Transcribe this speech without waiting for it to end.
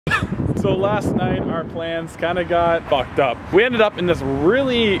So last night our plans kind of got fucked up. We ended up in this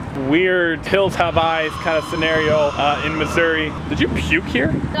really weird hills have eyes kind of scenario in Missouri. Did you puke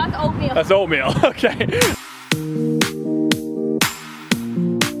here? That's oatmeal. That's oatmeal, okay.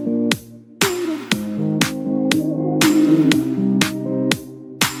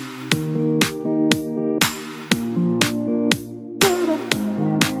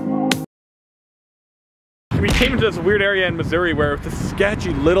 We came into this weird area in Missouri where it was this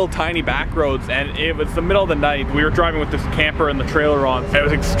sketchy little tiny back roads, and it was the middle of the night. We were driving with this camper and the trailer on. It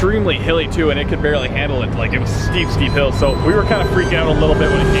was extremely hilly too, and it could barely handle it. Like, it was steep hills. So we were kind of freaking out a little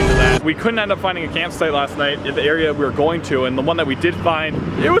bit when it came to that. We couldn't end up finding a campsite last night in the area we were going to, and the one that we did find,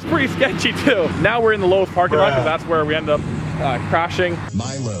 it was pretty sketchy too. Now we're in the Lowe's parking lot because that's where we ended up crashing.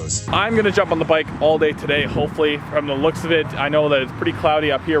 Milo's. I'm gonna jump on the bike all day today, hopefully. From the looks of it, I know that it's pretty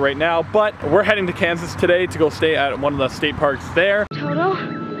cloudy up here right now, but we're heading to Kansas today to go stay at one of the state parks there. Toto,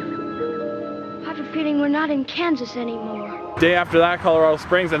 I have a feeling we're not in Kansas anymore. Day after that, Colorado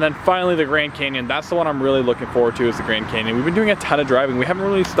Springs, and then finally the Grand Canyon. That's the one I'm really looking forward to, is the Grand Canyon. We've been doing a ton of driving. We haven't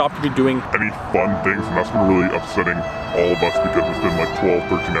really stopped to be doing any fun things, and that's been really upsetting all of us because it's been like 12,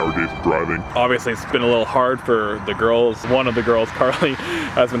 13-hour days of driving. Obviously, it's been a little hard for the girls. One of the girls, Carly,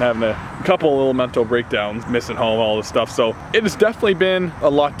 has been having a couple little mental breakdowns, missing home, all this stuff. So it has definitely been a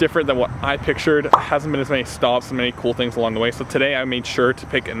lot different than what I pictured. It hasn't been as many stops and many cool things along the way. So today I made sure to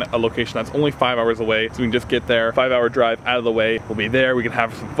pick a location that's only 5 hours away, so we can just get there, 5-hour drive out of the way. We'll be there, we can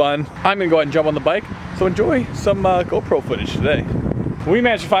have some fun. I'm gonna go ahead and jump on the bike, so enjoy some GoPro footage today. We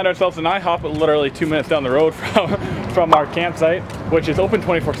managed to find ourselves an IHOP literally 2 minutes down the road from our campsite, which is open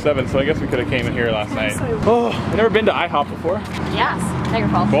 24/7, so I guess we could have came in here last night. Oh, I've never been to IHOP before. Yes, Niagara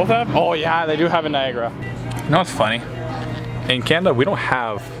Falls. Both have? Oh yeah, they do have in Niagara. You know what's funny? In Canada, we don't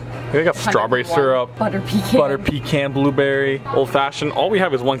have, we got strawberry syrup, butter pecan, blueberry, old fashioned. All we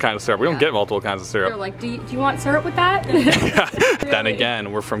have is one kind of syrup. We don't get multiple kinds of syrup. They're like, do you want syrup with that? Then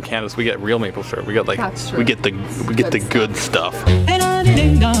again, we're from Canada, so we get real maple syrup. We get like, we get the good stuff.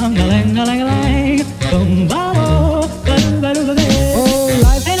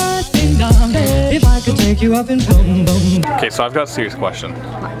 Okay, so I've got a serious question.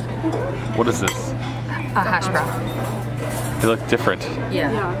 What is this? A hash brown. They look different.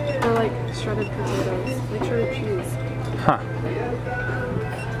 Yeah. Yeah, they're like shredded potatoes, like shredded cheese. Huh.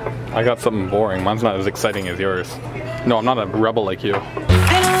 I got something boring. Mine's not as exciting as yours. No, I'm not a rebel like you. Do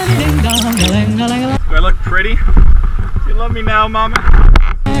I look pretty? Do you love me now, mama?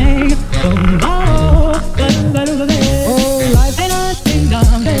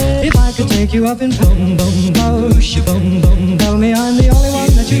 If I could take you up in boom boom bosh, boom boom, tell me I'm the only one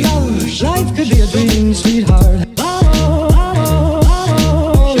that you love. Life could be a dream, sweetheart.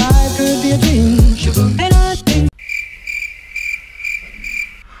 Life could be a dream.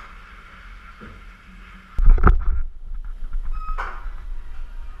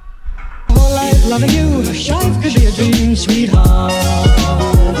 Whole life loving you, life could be a dream, sweetheart.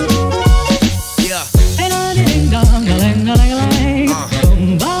 Yeah.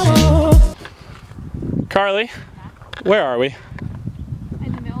 Carly, where are we?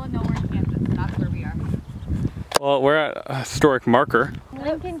 In the middle of nowhere in Kansas, and that's where we are. Well, we're at a historic marker.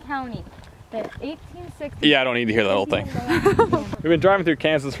 Lincoln County, the 1860s. Yeah, I don't need to hear that whole thing. We've been driving through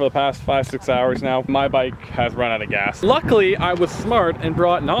Kansas for the past 5-6 hours now. My bike has run out of gas. Luckily, I was smart and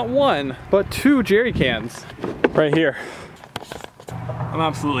brought not one, but 2 jerry cans right here. I'm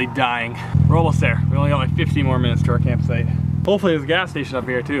absolutely dying. We're almost there. We only got like 15 more minutes to our campsite. Hopefully there's a gas station up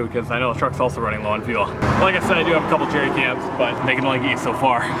here too, because I know the truck's also running low on fuel. Like I said, I do have a couple jerry cans, but they can only get you so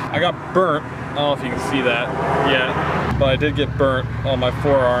far. I got burnt. I don't know if you can see that yet, but I did get burnt on my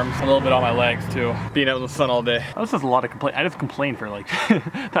forearms, a little bit on my legs too, being out in the sun all day. That was just a lot of complaint. I just complained for like,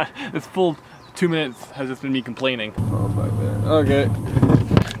 this full 2 minutes has just been me complaining. Oh, back there. Okay.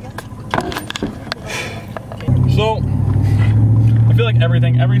 So, I feel like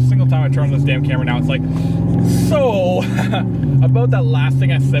every single time I turn on this damn camera now, it's like, so, about that last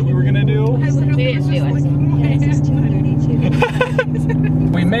thing I said we were gonna do. We didn't do it.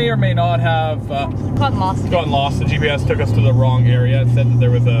 We may or may not have Gotten lost. gotten lost. The GPS took us to the wrong area. It said that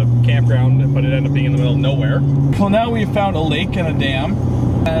there was a campground, but it ended up being in the middle of nowhere. Well, now we've found a lake and a dam,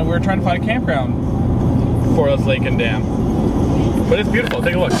 and we're trying to find a campground for this lake and dam. But it's beautiful.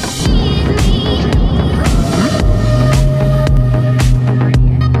 Take a look.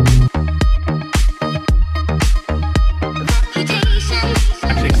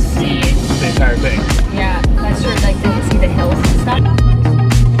 Actually see the entire thing. Yeah, that's true. Like, you can see the hills and stuff.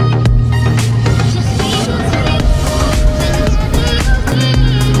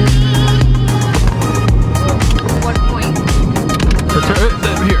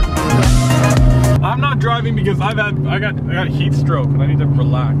 Here. driving because I got heat stroke and I need to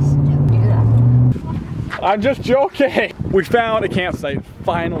relax. I'm just joking. We found a campsite,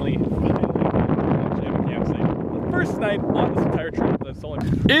 finally. The first night on this entire trip.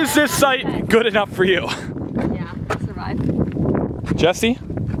 Is this site good enough for you? Yeah, survive. Jesse?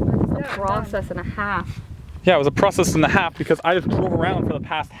 A process and a half. Yeah, it was a process and a half because I just drove around for the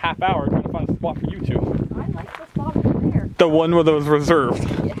past half hour trying to find a spot for you two. I like the spot over there. The one where that was reserved.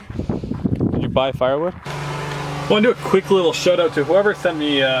 Yeah. Did you buy firewood? I want to do a quick little shout out to whoever sent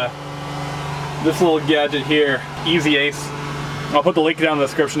me this little gadget here, Easy Ace. I'll put the link down in the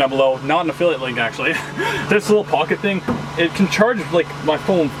description down below. Not an affiliate link actually. This little pocket thing, it can charge like my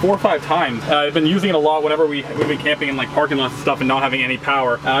phone 4 or 5 times. I've been using it a lot whenever we've been camping in like parking lots and stuff and not having any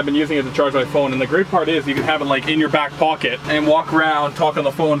power. I've been using it to charge my phone, and the great part is you can have it like in your back pocket and walk around, talk on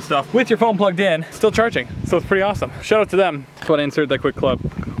the phone and stuff with your phone plugged in, still charging. So it's pretty awesome. Shout out to them. That's why I inserted that quick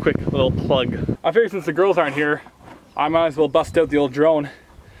little plug. I figured since the girls aren't here, I might as well bust out the old drone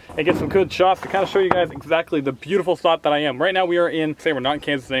and get some good shots to kind of show you guys exactly the beautiful spot that I am. Right now we are in, say we're not in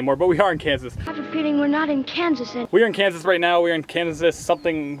Kansas anymore, but we are in Kansas. I have a feeling we're not in Kansas anymore. We are in Kansas right now. We're in Kansas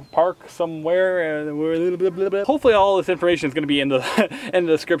something park somewhere. And we're a little bit. Hopefully all this information is going to be in the in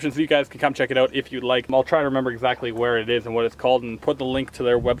the description so you guys can come check it out if you'd like. I'll try to remember exactly where it is and what it's called and put the link to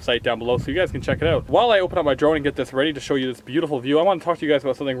their website down below so you guys can check it out. While I open up my drone and get this ready to show you this beautiful view, I want to talk to you guys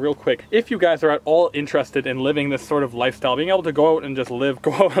about something real quick. If you guys are at all interested in living this sort of lifestyle, being able to go out and just live,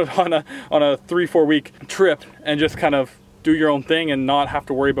 go out on a 3-4 week trip and just kind of do your own thing and not have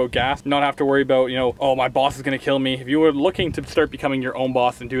to worry about gas, not have to worry about, you know, oh, my boss is gonna kill me. If you were looking to start becoming your own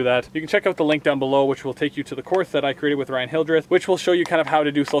boss and do that, you can check out the link down below, which will take you to the course that I created with Ryan Hildreth, which will show you kind of how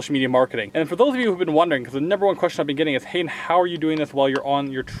to do social media marketing. And for those of you who've been wondering, because the number one question I've been getting is, hey, how are you doing this while you're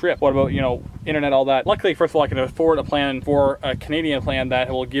on your trip? What about, you know, internet, all that? Luckily, first of all, I can afford a plan for a Canadian plan that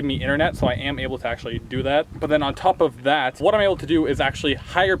will give me internet, so I am able to actually do that. But then on top of that, what I'm able to do is actually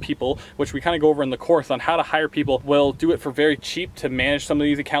hire people, which we kind of go over in the course on how to hire people. We'll do it for very cheap to manage some of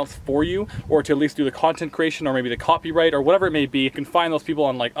these accounts for you, or to at least do the content creation or maybe the copyright or whatever it may be. You can find those people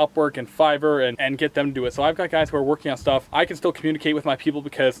on like Upwork and Fiverr and get them to do it. So I've got guys who are working on stuff. I can still communicate with my people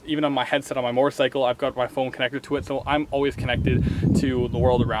because even on my headset on my motorcycle, I've got my phone connected to it, so I'm always connected to the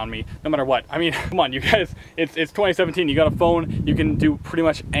world around me, no matter what. I mean, come on, you guys, it's 2017, you got a phone, you can do pretty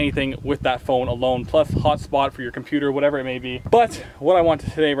much anything with that phone alone, plus hotspot for your computer, whatever it may be. But what I want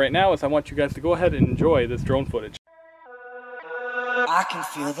today right now is I want you guys to go ahead and enjoy this drone footage. I can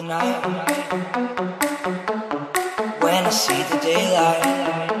feel the night when I see the daylight.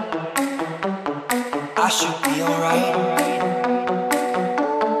 I should be alright.